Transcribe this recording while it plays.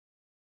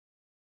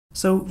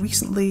So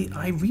recently,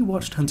 I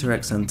rewatched Hunter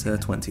x Hunter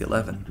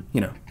 2011.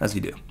 You know, as you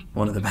do.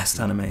 One of the best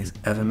animes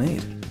ever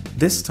made.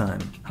 This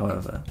time,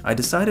 however, I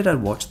decided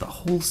I'd watch the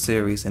whole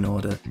series in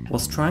order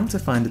whilst trying to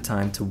find a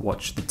time to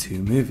watch the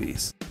two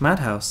movies.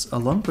 Madhouse, a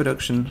long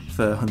production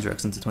for Hunter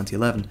x Hunter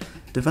 2011,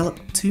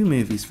 developed two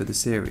movies for the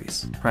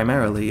series.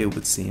 Primarily, it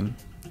would seem,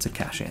 to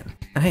cash in.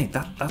 And hey,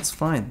 that's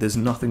fine, there's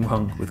nothing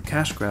wrong with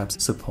cash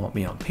grabs, support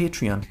me on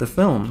Patreon. The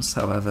films,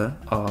 however,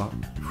 are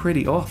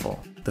pretty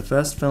awful. The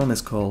first film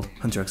is called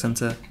Hunter x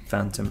Hunter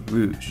Phantom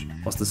Rouge,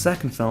 whilst the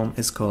second film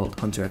is called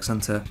Hunter x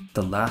Hunter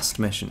The Last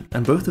Mission,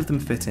 and both of them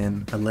fit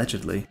in,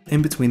 allegedly,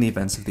 in between the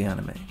events of the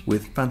anime,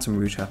 with Phantom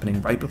Rouge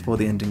happening right before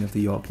the ending of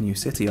the York New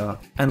City arc,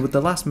 and with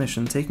The Last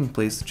Mission taking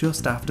place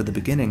just after the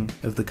beginning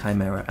of the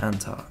Chimera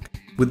Ant arc.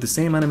 With the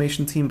same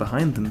animation team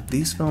behind them,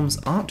 these films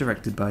aren't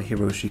directed by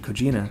Hiroshi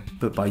Kojima,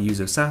 but by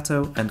Yuzo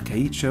Sato and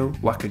Keiicho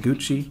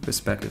Wakaguchi,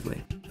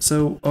 respectively.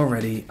 So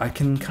already, I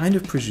can kind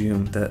of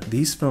presume that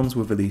these films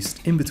were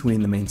released in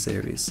between the main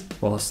series,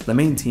 whilst the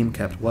main team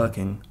kept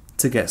working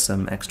to get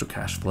some extra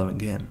cash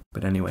flowing in.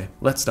 But anyway,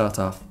 let's start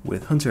off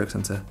with Hunter x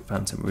Hunter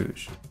Phantom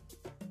Rouge.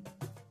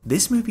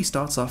 This movie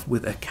starts off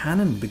with a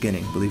canon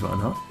beginning, believe it or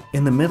not.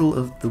 In the middle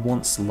of the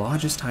once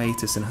largest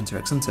hiatus in Hunter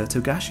x Hunter,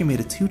 Togashi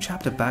made a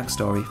 2-chapter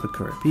backstory for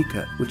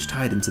Kurapika, which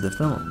tied into the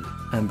film.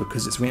 And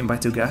because it's written by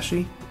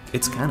Togashi,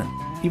 it's canon.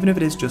 Even if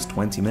it is just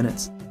 20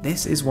 minutes.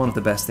 This is one of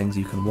the best things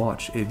you can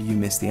watch if you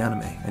miss the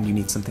anime and you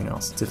need something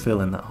else to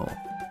fill in that hole.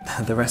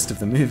 The rest of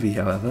the movie,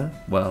 however,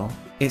 well,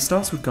 it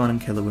starts with Gon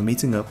and Killua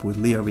meeting up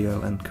with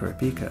Leorio and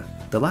Kurapika,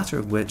 the latter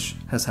of which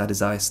has had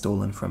his eyes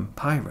stolen from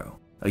Pyro,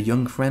 a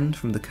young friend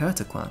from the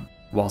Kurta clan.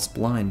 Whilst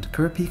blind,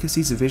 Kurapika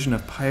sees a vision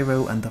of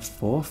Pyro and the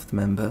 4th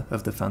member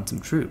of the Phantom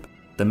Troop,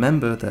 the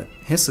member that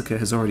Hisoka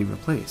has already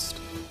replaced.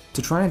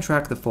 To try and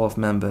track the 4th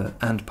member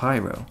and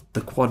Pyro,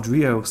 the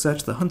Quadrio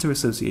search the Hunter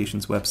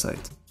Association's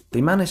website.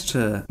 They managed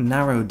to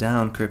narrow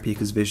down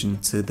Kurapika's vision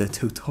to the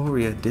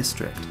Totoria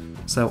district,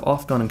 so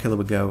off Gon and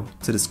Killua go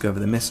to discover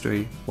the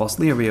mystery, whilst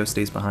Leorio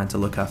stays behind to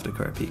look after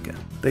Kurapika.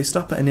 They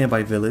stop at a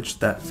nearby village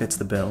that fits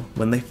the bill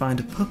when they find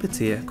a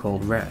puppeteer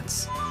called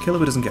Retz.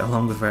 Killua doesn't get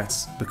along with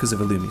Retz because of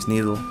Illumi's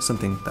needle,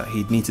 something that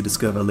he'd need to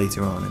discover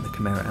later on in the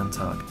Chimera Ant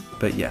arc.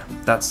 But yeah,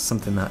 that's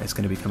something that is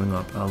going to be coming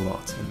up a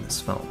lot in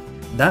this film.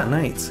 That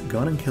night,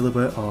 Gon and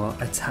Killua are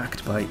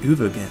attacked by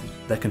Uvogin.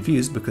 They're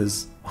confused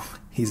because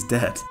he's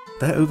dead.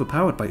 They're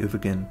overpowered by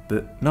Uvogin,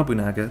 but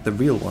Nobunaga, the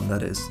real one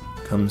that is,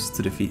 comes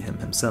to defeat him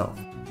himself.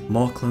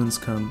 More clones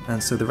come,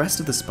 and so the rest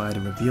of the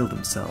spider reveal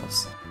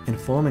themselves,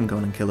 informing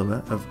Gon and Killua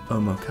of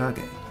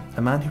Omokage,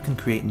 a man who can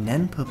create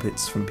Nen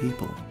puppets from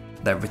people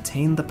that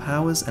retain the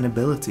powers and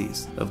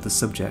abilities of the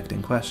subject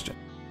in question.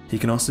 He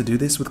can also do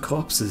this with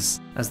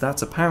corpses, as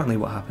that's apparently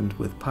what happened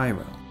with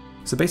Pyro.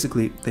 So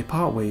basically, they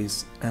part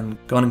ways, and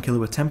Gon and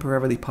Killua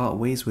temporarily part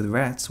ways with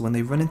Retz when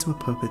they run into a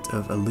puppet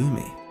of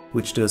Illumi,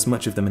 which does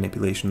much of the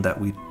manipulation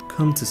that we'd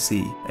come to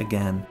see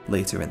again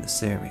later in the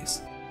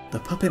series.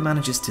 The puppet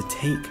manages to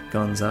take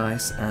Gon's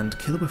eyes, and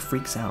Killua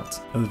freaks out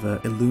over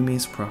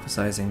Illumi's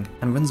prophesizing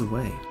and runs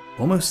away,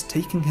 almost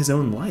taking his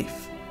own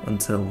life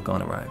until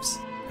Gon arrives.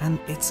 And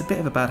it's a bit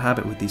of a bad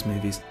habit with these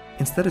movies.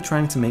 Instead of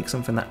trying to make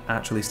something that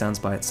actually stands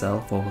by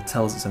itself or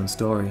tells its own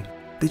story,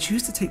 they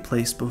choose to take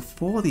place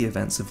before the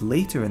events of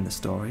later in the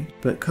story,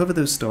 but cover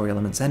those story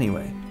elements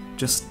anyway,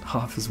 just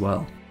half as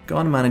well.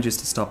 Gon manages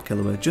to stop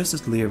Killua just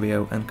as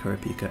Leorio and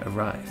Kurapika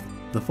arrive.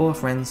 The 4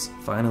 friends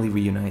finally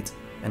reunite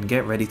and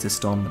get ready to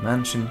storm the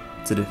mansion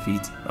to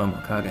defeat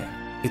Omokage.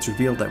 It's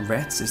revealed that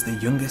Retz is the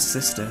youngest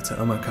sister to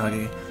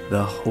Omokage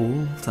the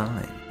whole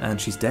time, and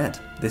she's dead.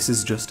 This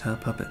is just her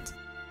puppet.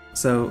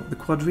 So the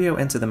Quadrio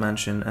enter the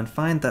mansion and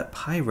find that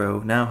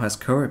Pyro now has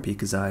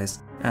Kurapika's eyes,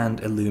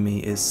 and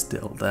Illumi is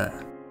still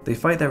there. They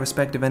fight their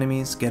respective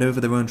enemies, get over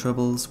their own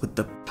troubles with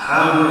the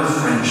power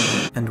of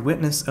friendship, and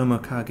witness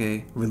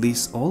Omokage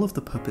release all of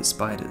the puppet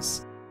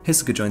spiders.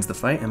 Hisoka joins the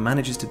fight and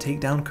manages to take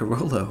down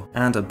Karolo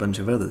and a bunch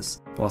of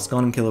others, whilst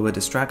Gon and Killua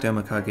distract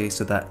Omokage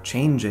so that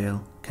chain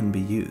jail can be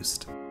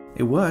used.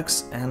 It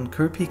works, and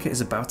Kurapika is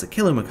about to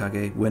kill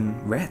Omokage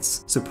when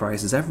Retz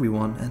surprises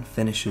everyone and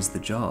finishes the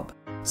job,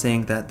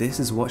 saying that this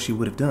is what she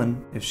would have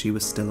done if she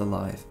was still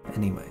alive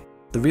anyway.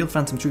 The real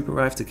Phantom Troop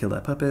arrive to kill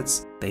their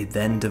puppets. They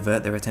then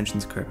divert their attention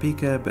to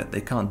Kurapika, but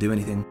they can't do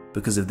anything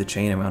because of the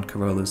chain around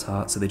Karolo's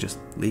heart, so they just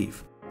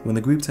leave. When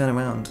the group turn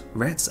around,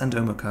 Retz and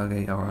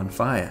Omokage are on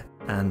fire,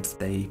 and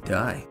they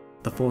die.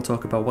 The 4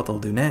 talk about what they'll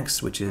do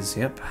next, which is,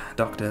 yep,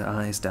 doctor,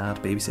 eyes,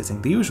 dad,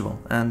 babysitting, the usual,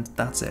 and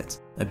that's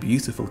it. A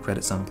beautiful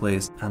credit song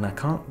plays, and I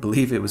can't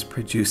believe it was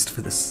produced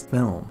for this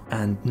film,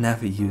 and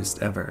never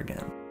used ever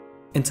again.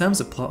 In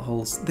terms of plot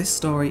holes, this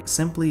story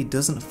simply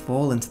doesn't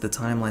fall into the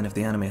timeline of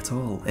the anime at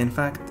all. In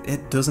fact,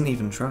 it doesn't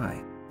even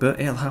try. But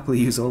it'll happily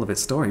use all of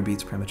its story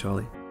beats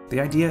prematurely. The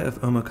idea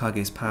of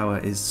Omokage's power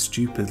is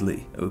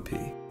stupidly OP.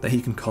 That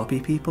he can copy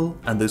people,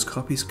 and those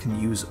copies can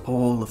use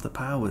all of the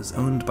powers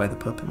owned by the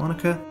puppet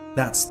moniker,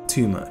 that's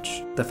too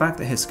much. The fact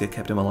that Hisoka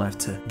kept him alive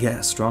to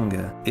get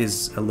stronger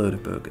is a load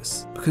of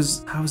bogus.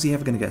 Because how is he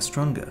ever going to get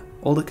stronger?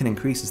 all it can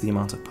increase is the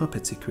amount of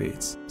puppets he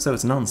creates, so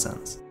it's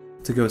nonsense.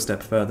 To go a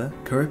step further,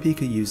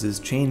 Kurapika uses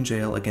chain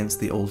jail against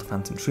the old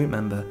Phantom Troop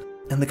member,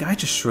 and the guy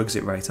just shrugs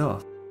it right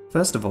off.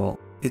 First of all,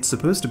 it's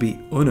supposed to be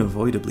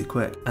unavoidably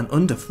quick and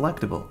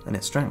undeflectable in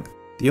its strength.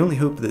 The only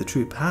hope that the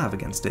troop have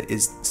against it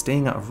is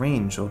staying out of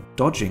range or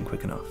dodging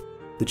quick enough.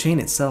 The chain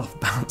itself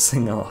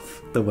bouncing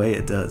off the way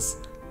it does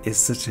is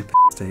such a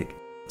mistake.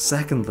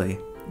 Secondly,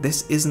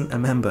 this isn't a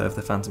member of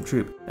the Phantom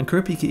Troop, and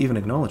Kurapika even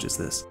acknowledges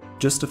this,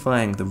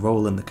 justifying the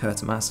role in the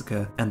Kurta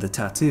massacre and the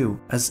tattoo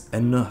as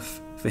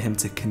enough for him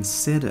to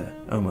consider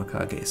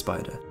Omokage a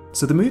spider.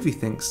 So the movie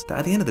thinks that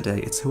at the end of the day,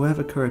 it's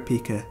whoever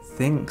Kurapika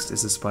thinks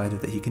is a spider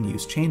that he can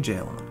use chain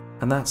jail on.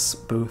 And that's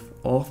both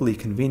awfully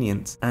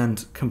convenient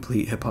and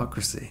complete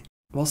hypocrisy.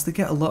 Whilst they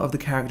get a lot of the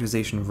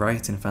characterization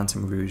right in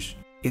Phantom Rouge,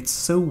 it's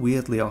so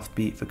weirdly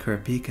offbeat for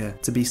Kurapika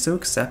to be so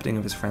accepting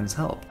of his friend's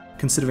help,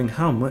 considering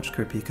how much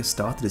Kurapika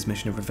started his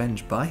mission of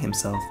revenge by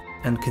himself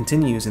and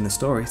continues in the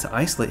story to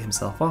isolate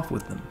himself off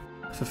with them.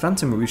 For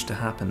Phantom Rouge to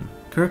happen,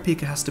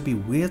 Kurapika has to be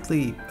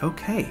weirdly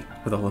okay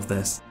with all of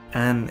this,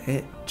 and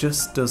it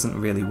just doesn't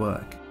really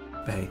work.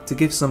 But hey, to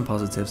give some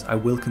positives, I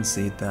will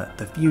concede that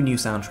the few new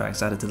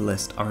soundtracks added to the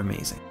list are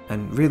amazing,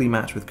 and really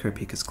match with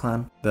Kurapika's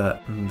clan,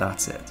 but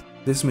that's it.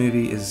 This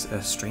movie is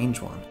a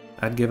strange one.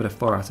 I'd give it a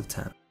 4 out of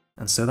 10.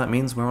 And so that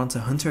means we're on to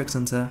Hunter x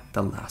Hunter: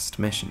 The Last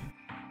Mission.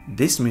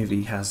 This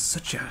movie has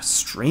such a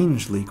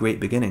strangely great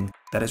beginning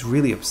that it's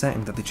really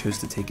upsetting that they chose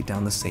to take it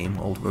down the same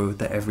old road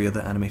that every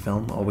other anime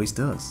film always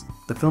does.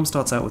 The film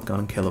starts out with Gon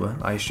and Killua,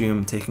 I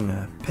assume taking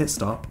a pit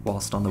stop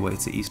whilst on the way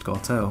to East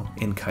Gorteau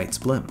in Kite's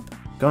blimp.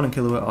 Gon and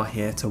Killua are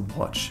here to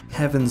watch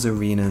Heaven's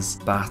Arena's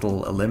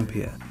Battle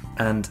Olympia.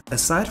 And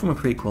aside from a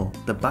prequel,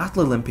 the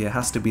Battle Olympia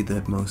has to be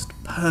the most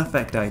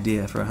perfect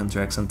idea for a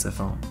Hunter x Hunter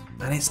film.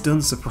 And it's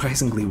done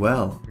surprisingly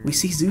well. We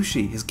see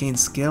Zushi has gained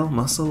skill,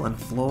 muscle, and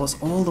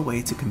flaws all the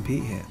way to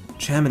compete here.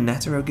 Chairman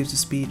Netero gives a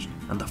speech,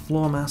 and the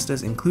floor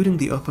masters, including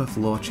the upper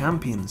floor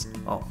champions,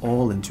 are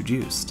all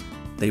introduced.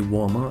 They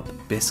warm up,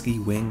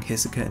 Bisky, Wing,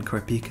 Hisoka, and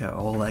Kurapika are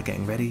all there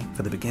getting ready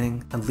for the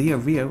beginning, and Leo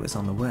Rio is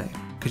on the way.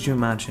 Could you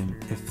imagine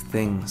if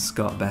things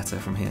got better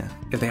from here?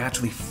 If they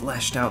actually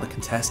fleshed out the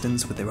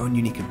contestants with their own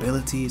unique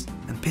abilities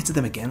and pitted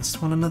them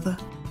against one another?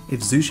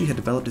 If Zushi had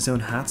developed his own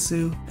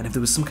Hatsu, and if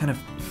there was some kind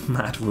of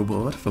mad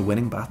reward for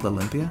winning Battle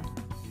Olympia?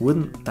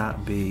 Wouldn't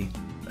that be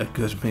a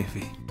good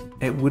movie?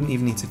 It wouldn't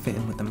even need to fit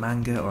in with the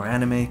manga or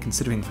anime,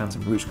 considering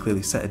Phantom Rouge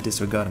clearly set a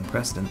disregarding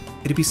precedent.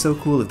 It'd be so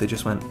cool if they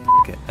just went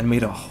F it and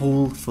made a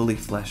whole fully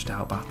fleshed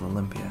out Battle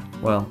Olympia.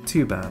 Well,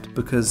 too bad,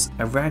 because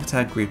a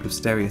ragtag group of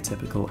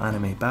stereotypical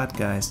anime bad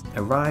guys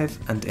arrive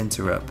and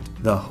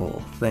interrupt the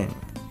whole thing.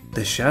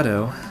 The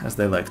Shadow, as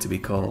they like to be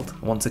called,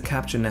 want to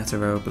capture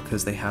Netero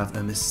because they have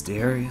a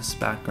mysterious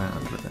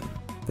background with him.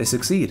 They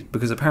succeed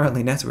because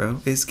apparently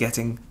Netero is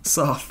getting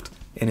soft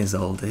in his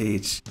old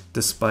age,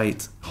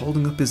 despite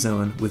holding up his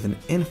own with an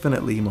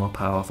infinitely more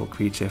powerful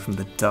creature from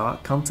the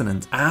Dark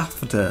Continent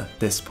after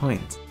this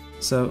point.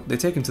 So they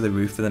take him to the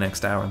roof for the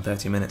next hour and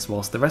 30 minutes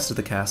whilst the rest of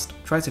the cast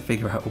try to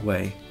figure out a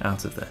way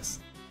out of this.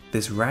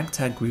 This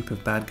ragtag group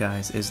of bad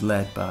guys is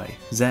led by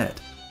Zed,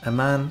 a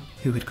man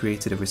who had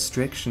created a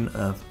restriction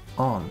of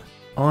On.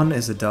 On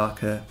is a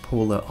darker,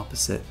 polar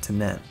opposite to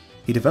Nen.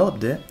 He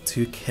developed it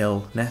to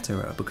kill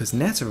Netero because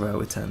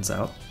Netero, it turns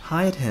out,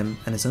 hired him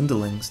and his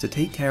underlings to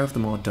take care of the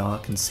more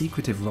dark and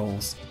secretive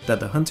roles that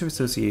the Hunter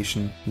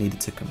Association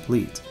needed to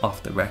complete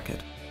off the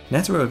record.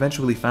 Netero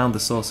eventually found the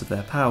source of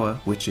their power,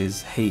 which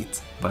is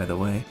hate, by the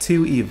way,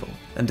 too evil,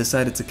 and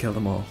decided to kill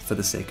them all for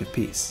the sake of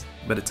peace.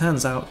 But it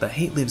turns out that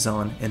hate lives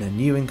on in a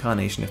new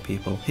incarnation of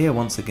people here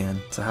once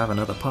again to have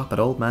another pop at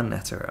old man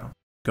Netero.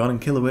 Gon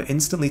and Killua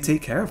instantly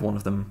take care of one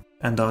of them,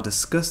 and are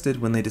disgusted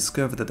when they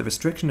discover that the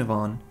restriction of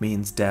On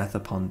means death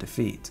upon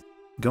defeat.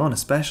 Gon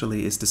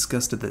especially is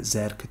disgusted that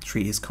Zed could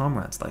treat his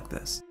comrades like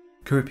this.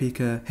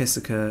 Kurapika,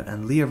 Hisoka,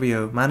 and Leo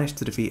Rio manage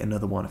to defeat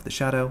another one of the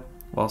Shadow,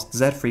 whilst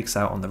Zed freaks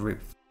out on the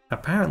roof.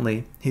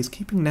 Apparently, he's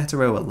keeping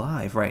Netero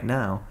alive right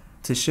now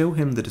to show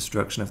him the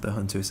destruction of the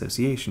Hunter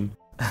Association,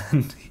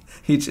 and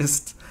he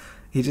just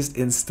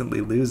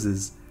instantly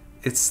loses.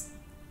 It's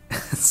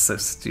so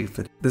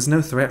stupid. There's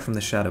no threat from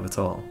the Shadow at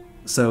all.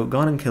 So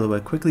Gon and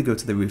Killua quickly go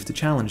to the roof to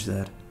challenge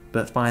Zed,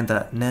 but find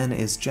that Nen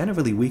is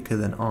generally weaker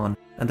than On,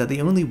 and that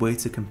the only way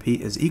to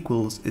compete as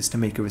equals is to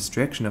make a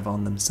restriction of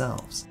On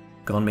themselves.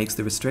 Gon makes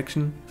the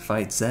restriction,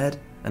 fights Zed,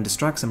 and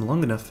distracts him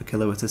long enough for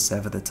Killua to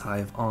sever the tie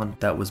of On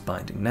that was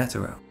binding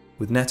Netero.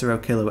 With Netero,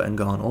 Killua, and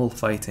Gon all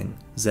fighting,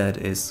 Zed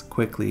is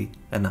quickly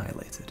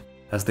annihilated.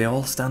 As they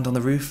all stand on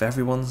the roof,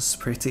 everyone's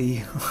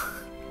pretty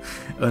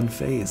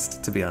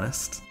unfazed, to be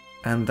honest.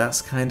 And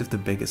that's kind of the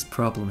biggest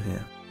problem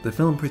here. The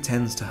film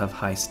pretends to have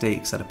high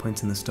stakes at a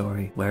point in the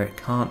story where it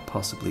can't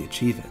possibly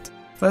achieve it.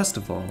 First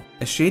of all,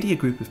 a shadier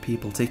group of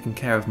people taking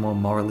care of more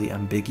morally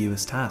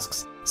ambiguous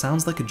tasks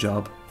sounds like a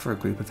job for a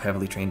group of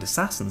heavily trained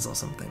assassins or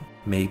something.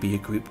 Maybe a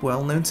group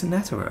well known to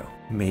Netero.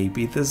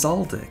 Maybe the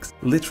Zoldycks,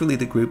 literally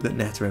the group that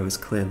Netero is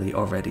clearly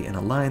already in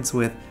alliance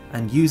with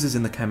and uses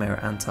in the Chimera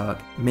Antark,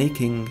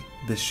 making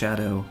the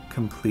Shadow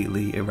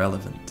completely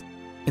irrelevant.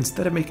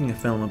 Instead of making a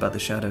film about the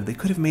Shadow, they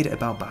could have made it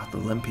about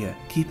Battle Olympia,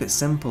 keep it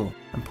simple,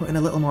 and put in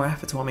a little more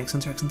effort to what makes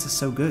Hunter x Hunter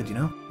so good, you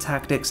know?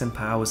 Tactics and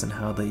powers and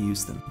how they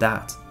use them.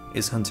 That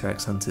is Hunter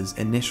x Hunter's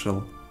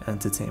initial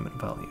entertainment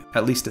value,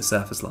 at least at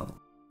surface level.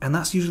 And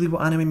that's usually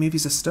what anime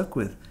movies are stuck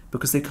with,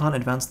 because they can't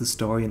advance the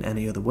story in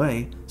any other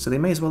way, so they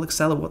may as well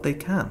excel at what they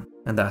can.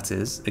 And that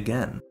is,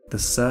 again, the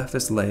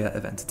surface layer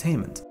of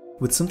entertainment.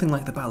 With something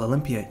like the Battle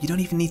Olympia, you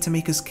don't even need to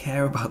make us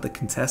care about the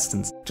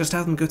contestants, just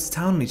have them go to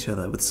town on each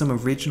other with some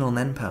original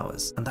Nen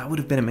powers, and that would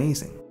have been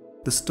amazing.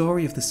 The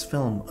story of this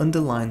film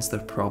underlines the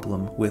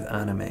problem with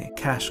anime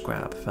cash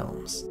grab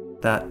films,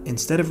 that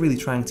instead of really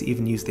trying to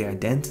even use the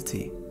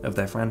identity of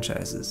their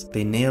franchises,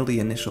 they nail the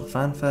initial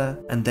fanfare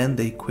and then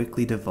they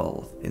quickly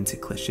devolve into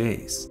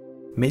cliches,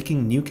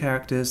 making new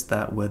characters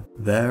that were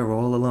there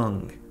all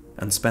along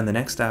and spend the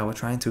next hour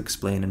trying to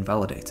explain and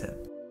validate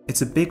it.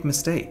 It's a big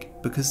mistake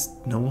because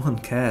no one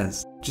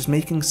cares. Just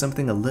making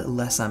something a little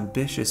less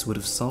ambitious would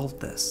have solved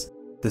this.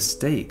 The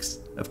stakes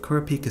of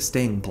Kurapika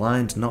staying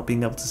blind, not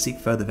being able to seek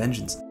further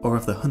vengeance, or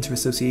of the Hunter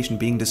Association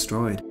being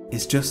destroyed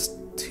is just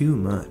too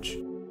much.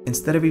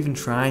 Instead of even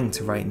trying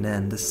to write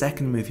Nen, the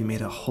second movie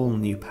made a whole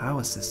new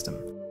power system.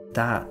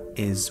 That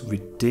is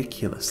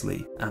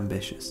ridiculously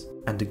ambitious,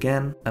 and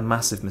again, a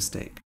massive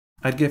mistake.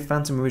 I'd give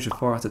Phantom Rouge a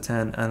 4 out of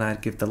 10, and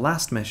I'd give the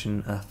last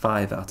mission a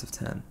 5 out of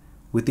 10,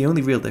 with the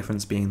only real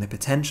difference being the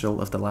potential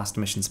of the last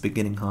mission's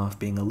beginning half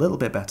being a little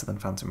bit better than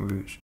Phantom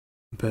Rouge.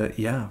 But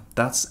yeah,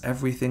 that's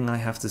everything I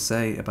have to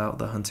say about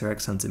the Hunter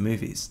x Hunter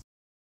movies.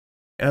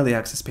 Early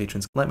Access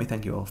patrons, let me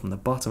thank you all from the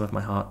bottom of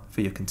my heart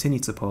for your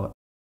continued support.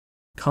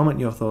 Comment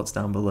your thoughts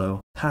down below.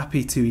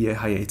 Happy 2-year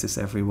hiatus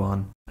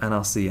everyone, and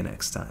I'll see you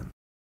next time.